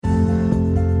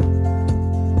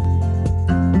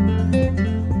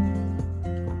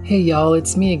Hey y'all,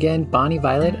 it's me again, Bonnie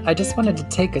Violet. I just wanted to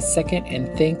take a second and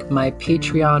thank my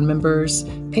Patreon members.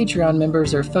 Patreon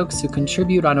members are folks who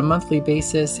contribute on a monthly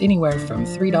basis anywhere from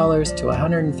 $3 to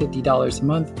 $150 a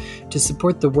month to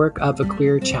support the work of a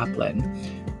queer chaplain.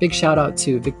 Big shout out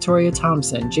to Victoria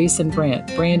Thompson, Jason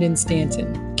Brandt, Brandon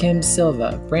Stanton, Kim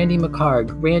Silva, Brandy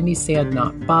McCarg, Randy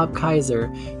Sandknott, Bob Kaiser,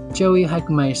 Joey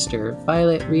Heckmeister,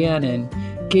 Violet Rhiannon,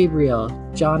 Gabriel,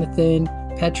 Jonathan,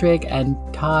 Petrick, and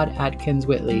Todd Atkins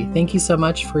Whitley. Thank you so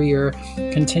much for your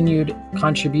continued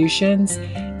contributions.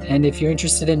 And if you're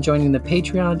interested in joining the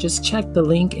Patreon, just check the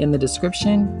link in the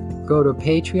description. Go to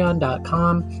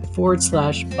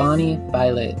patreon.com/Bonnie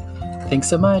Violet. Thanks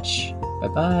so much.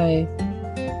 Bye-bye.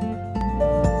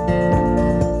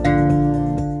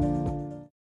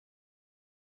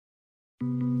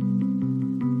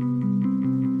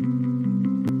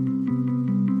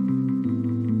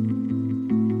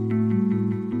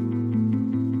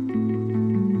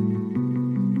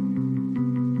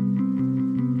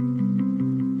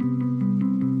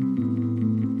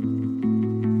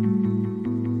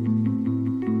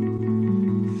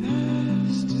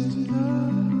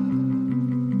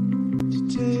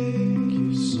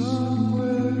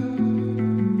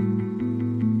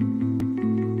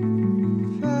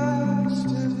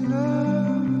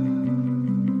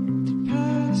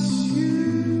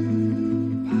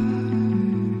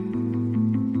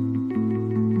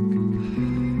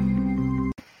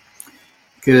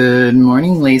 Good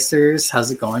morning, Lacers.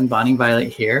 How's it going? Bonnie Violet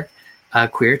here, a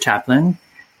queer chaplain.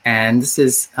 And this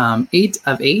is 8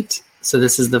 of 8. So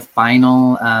this is the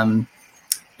final,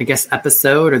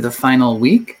 episode or the final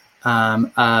week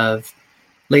of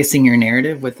lacing your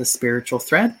narrative with a spiritual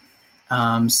thread.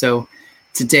 So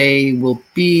today will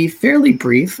be fairly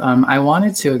brief. I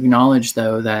wanted to acknowledge,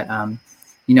 though, that,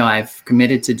 I've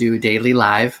committed to do daily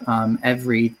live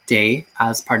every day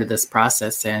as part of this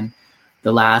process. And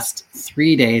the last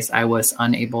 3 days, I was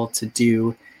unable to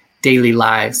do daily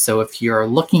lives. So if you're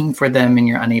looking for them and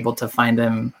you're unable to find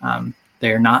them,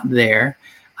 they're not there.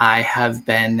 I have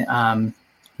been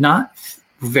not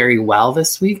very well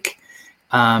this week,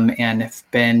 and have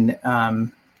been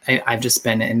I've just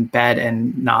been in bed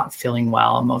and not feeling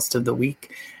well most of the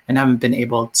week, and haven't been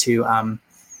able to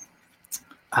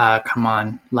come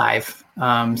on live.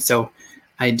 So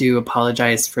I do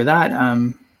apologize for that,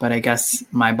 but I guess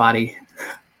my body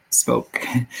spoke,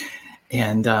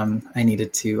 and I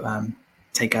needed to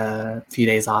take a few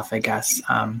days off, I guess.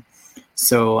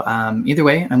 So either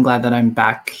way, I'm glad that I'm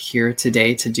back here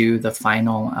today to do the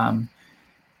final,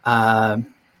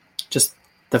 just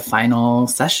the final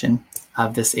session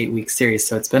of this 8-week series.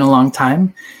 So it's been a long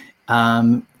time.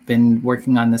 Been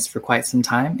working on this for quite some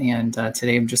time, and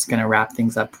today I'm just going to wrap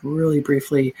things up really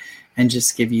briefly and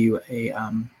just give you a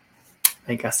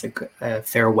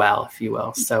farewell, if you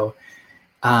will. So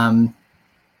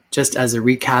just as a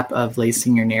recap of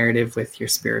lacing your narrative with your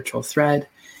spiritual thread,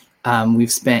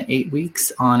 we've spent 8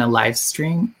 weeks on a live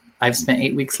stream. I've spent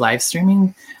 8 weeks live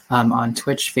streaming on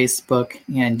Twitch, Facebook,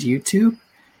 and YouTube.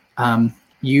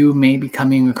 You may be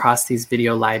coming across these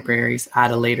video libraries at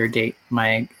a later date.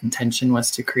 My intention was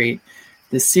to create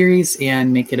this series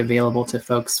and make it available to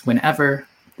folks whenever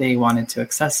they wanted to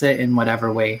access it, in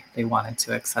whatever way they wanted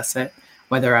to access it,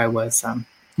 whether I was,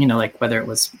 whether it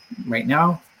was right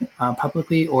now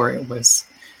publicly or it was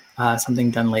something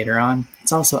done later on.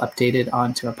 It's also updated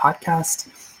onto a podcast.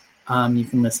 You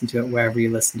can listen to it wherever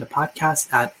you listen to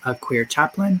podcasts at A Queer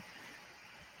Chaplain.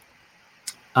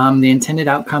 The intended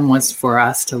outcome was for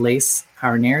us to lace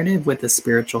our narrative with a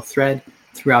spiritual thread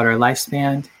throughout our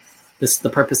lifespan. The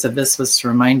purpose of this was to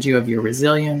remind you of your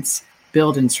resilience,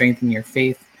 build and strengthen your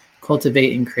faith,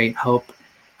 cultivate and create hope,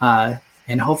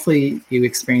 and hopefully you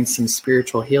experience some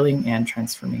spiritual healing and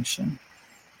transformation.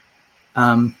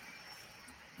 It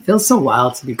feels so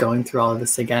wild to be going through all of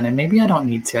this again, and maybe I don't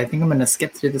need to. I think I'm going to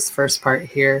skip through this first part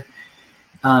here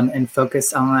and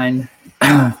focus on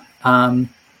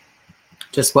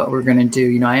just what we're going to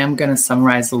do. I am going to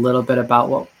summarize a little bit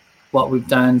about what we've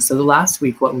done. So the last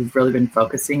week, what we've really been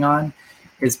focusing on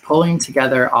is pulling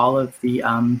together all of the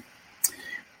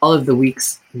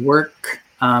week's work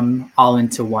all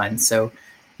into one. So,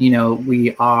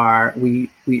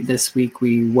 this week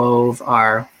we wove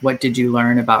our "What Did You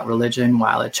Learn About Religion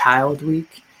While a Child"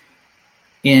 week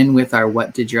in with our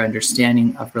 "What Did Your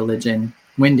Understanding of Religion?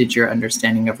 When did your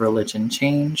understanding of religion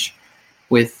change?"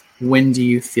 with "When do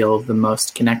you feel the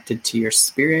most connected to your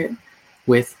spirit?"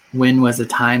 with "When was a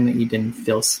time that you didn't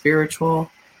feel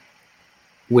spiritual?"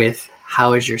 with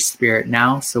 "How is your spirit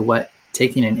now?" So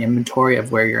taking an inventory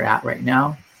of where you're at right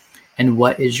now, and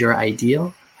what is your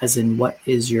ideal as in what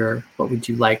would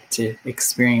you like to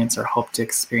experience or hope to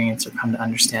experience or come to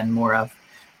understand more of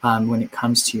when it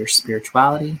comes to your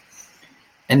spirituality.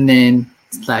 And then,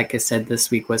 like I said, this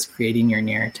week was creating your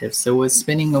narrative. So it was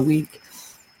spending a week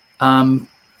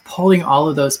pulling all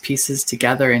of those pieces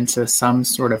together into some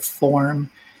sort of form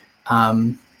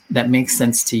that makes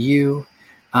sense to you,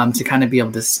 to kind of be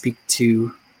able to speak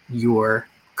to your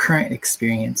current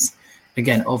experience,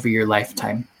 again, over your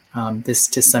lifetime. This,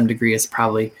 to some degree, is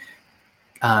probably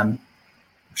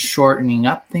shortening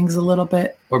up things a little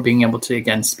bit, or being able to,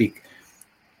 again, speak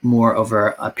more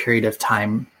over a period of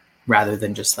time rather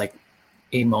than just like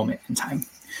a moment in time.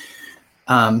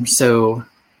 So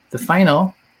the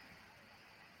final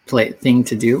thing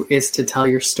to do is to tell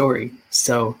your story.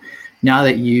 So now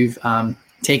that you've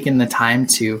taken the time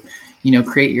to,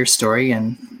 create your story,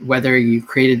 and whether you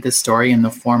created this story in the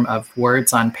form of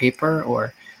words on paper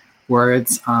or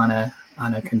words on a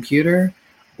computer,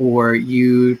 or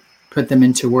you put them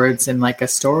into words in like a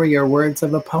story or words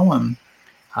of a poem,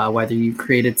 whether you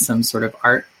created some sort of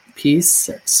art piece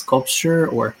or sculpture,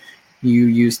 or you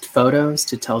used photos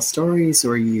to tell stories,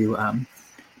 or you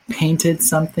painted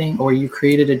something, or you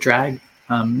created a drag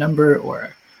number,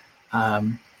 or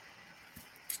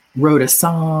wrote a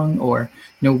song, or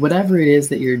whatever it is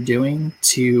that you're doing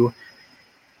to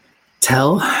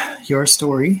tell your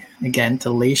story, again, to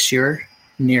lace your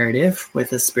narrative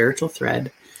with a spiritual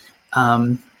thread.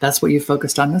 That's what you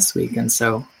focused on this week, and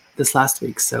so this last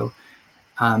week. So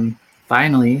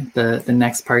finally, the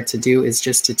next part to do is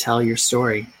just to tell your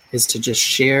story, is to just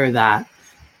share that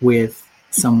with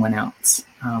someone else.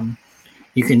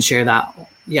 You can share that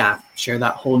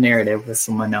whole narrative with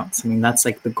someone else. I mean, that's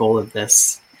like the goal of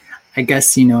this. I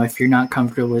guess, if you're not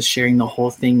comfortable with sharing the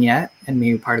whole thing yet, and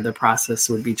maybe part of the process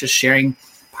would be just sharing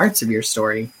parts of your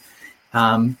story.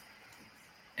 And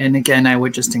again, I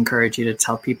would just encourage you to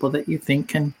tell people that you think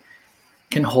can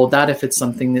hold that, if it's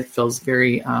something that feels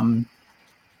very,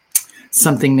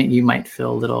 something that you might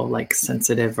feel a little like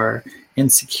sensitive or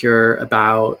insecure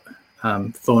about,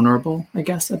 vulnerable, I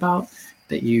guess, about,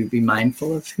 that you be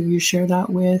mindful of who you share that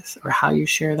with or how you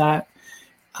share that.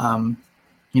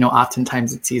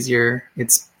 Oftentimes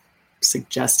it's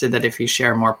suggested that if you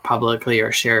share more publicly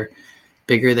or share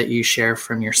bigger, that you share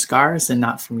from your scars and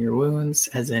not from your wounds,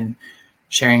 as in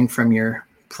sharing from your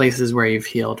places where you've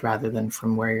healed rather than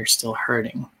from where you're still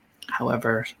hurting.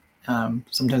 However,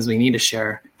 sometimes we need to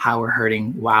share how we're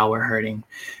hurting while we're hurting.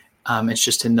 It's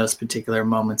just in those particular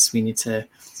moments we need to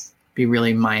be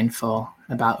really mindful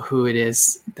about who it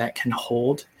is that can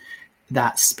hold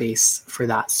that space for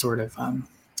that sort of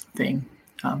thing.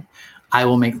 I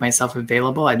will make myself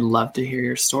available. I'd love to hear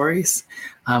your stories,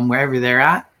 wherever they're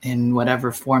at, in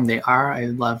whatever form they are.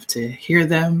 I'd love to hear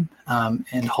them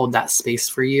and hold that space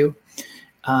for you.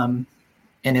 And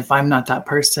if I'm not that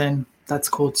person, that's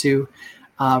cool too.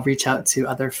 Reach out to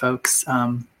other folks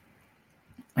and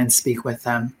speak with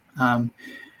them.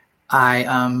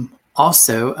 I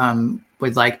also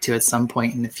would like to, at some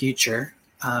point in the future,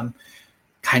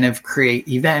 kind of create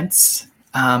events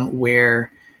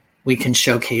where we can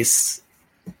showcase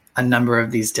a number of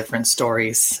these different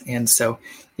stories. And so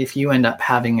if you end up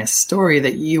having a story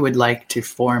that you would like to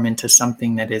form into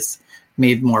something that is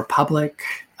made more public,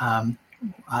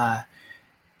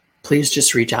 please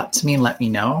just reach out to me and let me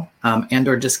know, and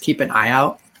or just keep an eye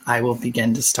out. I will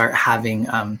begin to start having,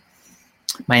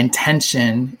 my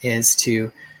intention is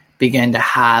to begin to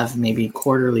have maybe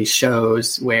quarterly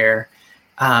shows where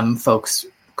folks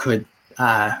could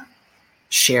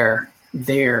share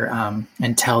their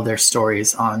and tell their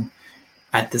stories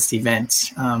at this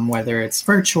event, whether it's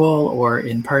virtual or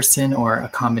in person or a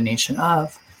combination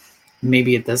of.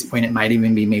 Maybe at this point it might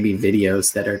even be maybe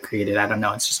videos that are created. I don't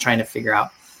know. It's just trying to figure out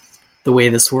the way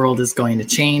this world is going to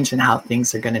change and how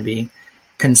things are going to be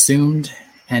consumed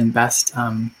and best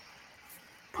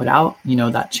put out.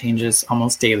 That changes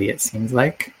almost daily, it seems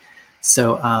like.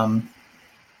 So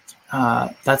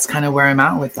that's kind of where I'm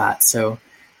at with that. So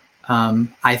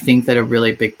I think that a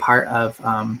really big part of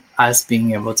us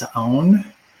being able to own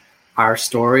our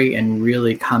story and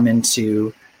really come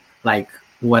into like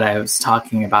what I was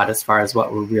talking about as far as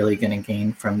what we're really going to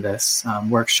gain from this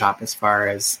workshop, as far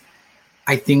as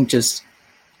I think just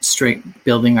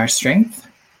building our strength.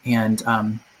 And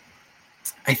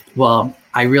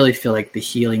I really feel like the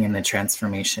healing and the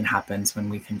transformation happens when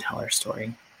we can tell our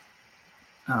story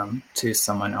to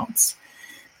someone else.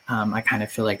 I kind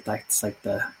of feel like that's like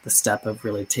the step of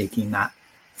really taking that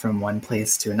from one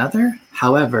place to another.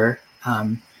 However,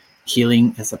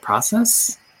 healing is a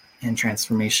process and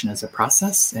transformation is a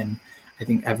process. And I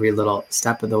think every little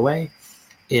step of the way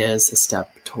is a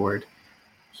step toward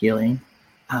healing.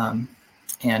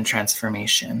 and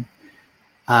transformation.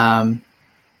 I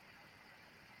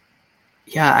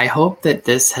hope that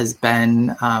this has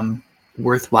been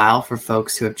worthwhile for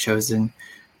folks who have chosen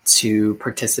to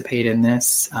participate in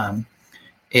this.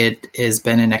 It has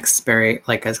been an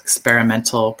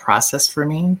experimental process for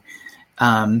me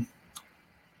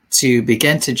to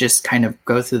begin to just kind of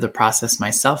go through the process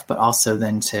myself, but also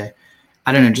then to,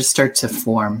 just start to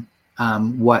form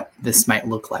what this might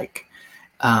look like.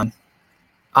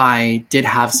 I did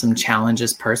have some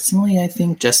challenges personally, I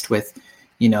think, just with,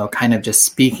 kind of just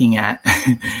speaking at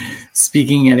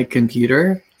a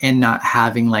computer and not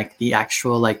having like the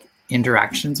actual like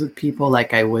interactions with people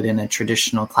like I would in a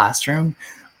traditional classroom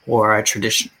or a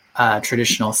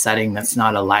traditional setting that's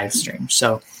not a live stream.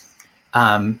 So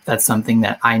that's something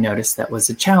that I noticed that was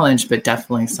a challenge, but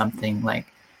definitely something like,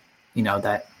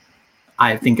 that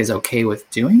I think is okay with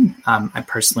doing. I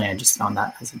just found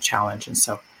that as a challenge. And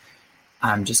so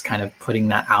I'm just kind of putting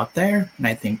that out there. And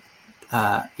I think,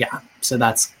 so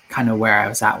that's kind of where I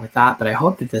was at with that. But I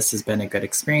hope that this has been a good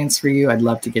experience for you. I'd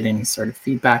love to get any sort of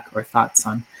feedback or thoughts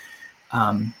on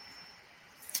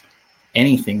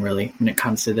anything really when it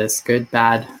comes to this. Good,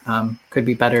 bad, could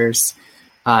be betters,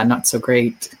 not so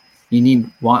great. You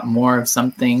want more of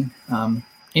something,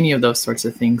 any of those sorts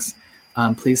of things.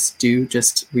 Please do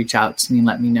just reach out to me and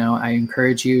let me know. I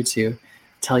encourage you to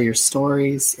tell your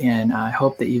stories, and I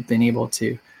hope that you've been able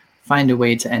to find a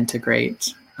way to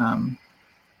integrate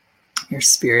your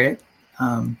spirit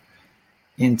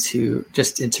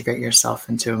integrate yourself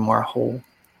into a more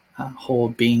whole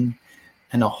being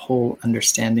and a whole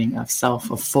understanding of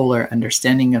self, a fuller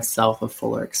understanding of self, a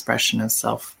fuller expression of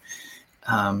self,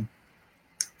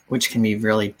 which can be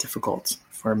really difficult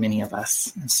for many of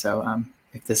us. And so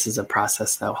if this is a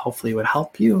process that hopefully would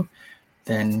help you,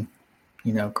 then,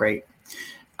 great.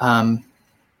 Good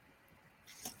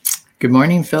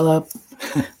morning, Philip.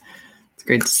 It's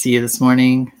great to see you this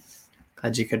morning.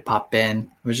 Glad you could pop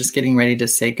in. I was just getting ready to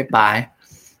say goodbye,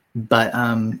 but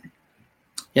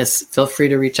yes, feel free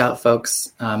to reach out,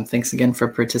 folks. Thanks again for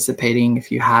participating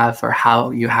if you have or how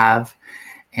you have.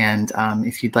 And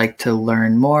if you'd like to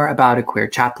learn more about a queer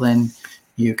chaplain,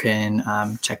 you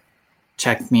can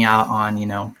check me out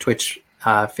on, Twitch,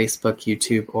 Facebook,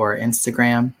 YouTube, or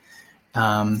Instagram.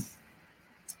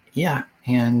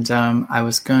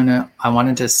 I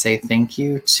wanted to say thank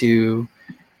you to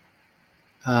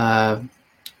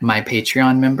my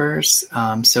Patreon members.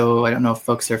 So I don't know if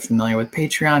folks are familiar with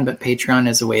Patreon, but Patreon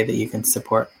is a way that you can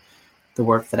support the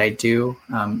work that I do.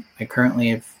 I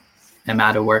currently am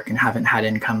out of work and haven't had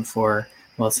income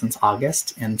since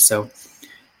August. And so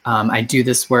I do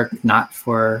this work not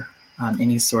for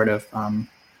any sort of,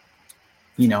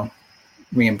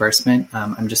 reimbursement.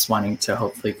 I'm just wanting to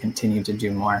hopefully continue to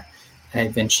do more. And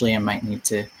eventually I might need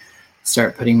to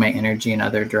start putting my energy in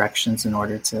other directions in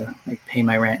order to pay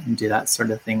my rent and do that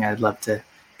sort of thing. I'd love to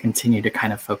continue to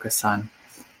kind of focus on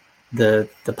the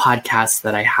podcasts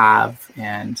that I have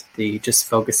and the just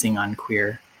focusing on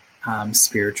queer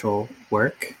spiritual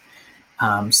work.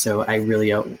 So I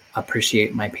really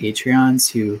appreciate my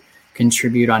Patreons who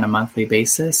contribute on a monthly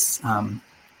basis,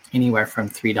 anywhere from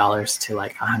 $3 to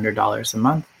 $100 a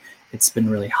month. It's been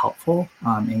really helpful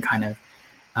in kind of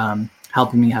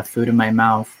helping me have food in my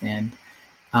mouth and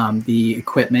the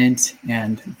equipment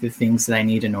and the things that I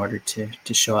need in order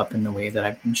to show up in the way that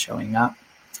I've been showing up.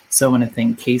 So I want to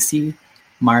thank Casey,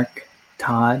 Mark,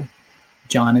 Todd,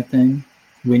 Jonathan,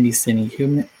 Windy City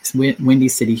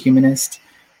Humanist,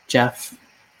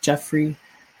 Jeffrey,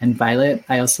 and Violet.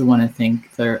 I also want to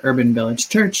thank the Urban Village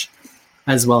Church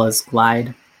as well as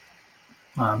Glide.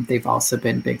 They've also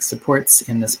been big supports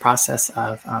in this process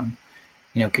of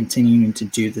continuing to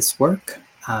do this work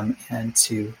and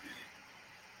to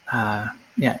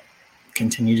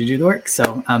continue to do the work.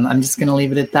 So I'm just going to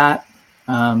leave it at that.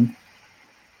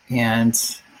 And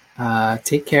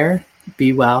take care,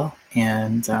 be well,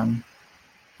 and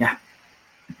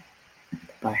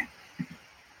bye.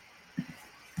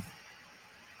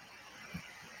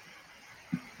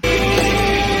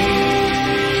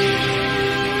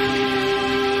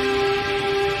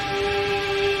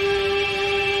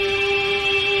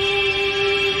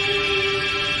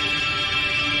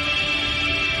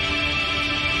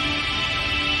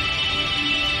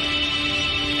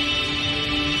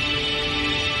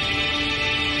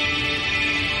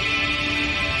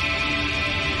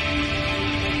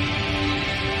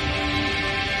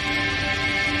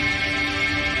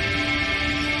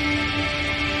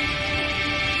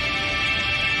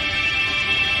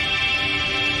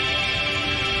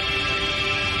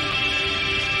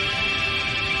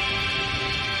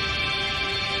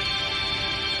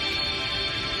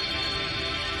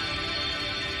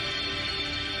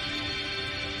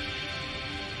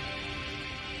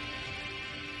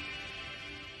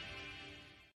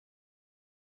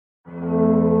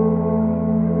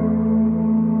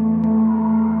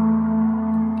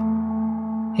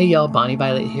 Hey y'all, Bonnie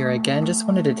Violet here again. Just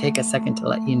wanted to take a second to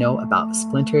let you know about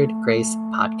Splintered Grace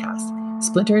Podcast.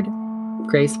 Splintered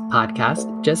Grace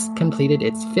Podcast just completed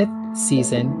its 5th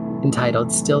season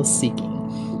entitled Still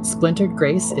Seeking. Splintered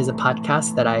Grace is a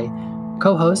podcast that I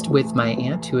co-host with my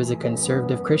aunt, who is a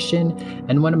conservative Christian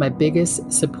and one of my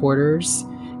biggest supporters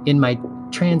in my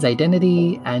trans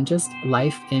identity and just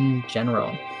life in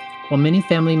general. While many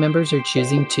family members are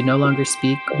choosing to no longer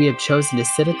speak, we have chosen to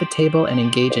sit at the table and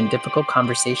engage in difficult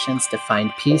conversations to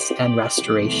find peace and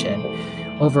restoration.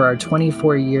 Over our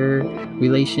 24-year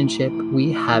relationship,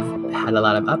 we have had a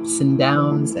lot of ups and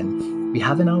downs, and we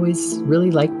haven't always really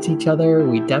liked each other.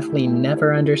 We definitely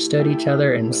never understood each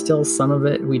other, and still some of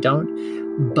it we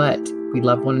don't. But we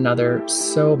love one another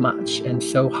so much and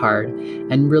so hard,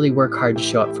 and really work hard to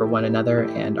show up for one another.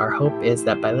 And our hope is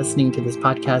that by listening to this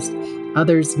podcast,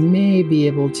 others may be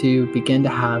able to begin to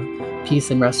have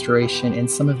peace and restoration in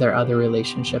some of their other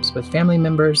relationships with family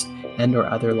members and or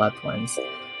other loved ones.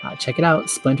 Check it out,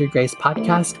 Splintered Grace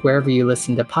Podcast, wherever you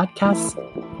listen to podcasts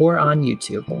or on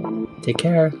YouTube. Take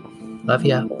care. Love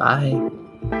ya. Bye.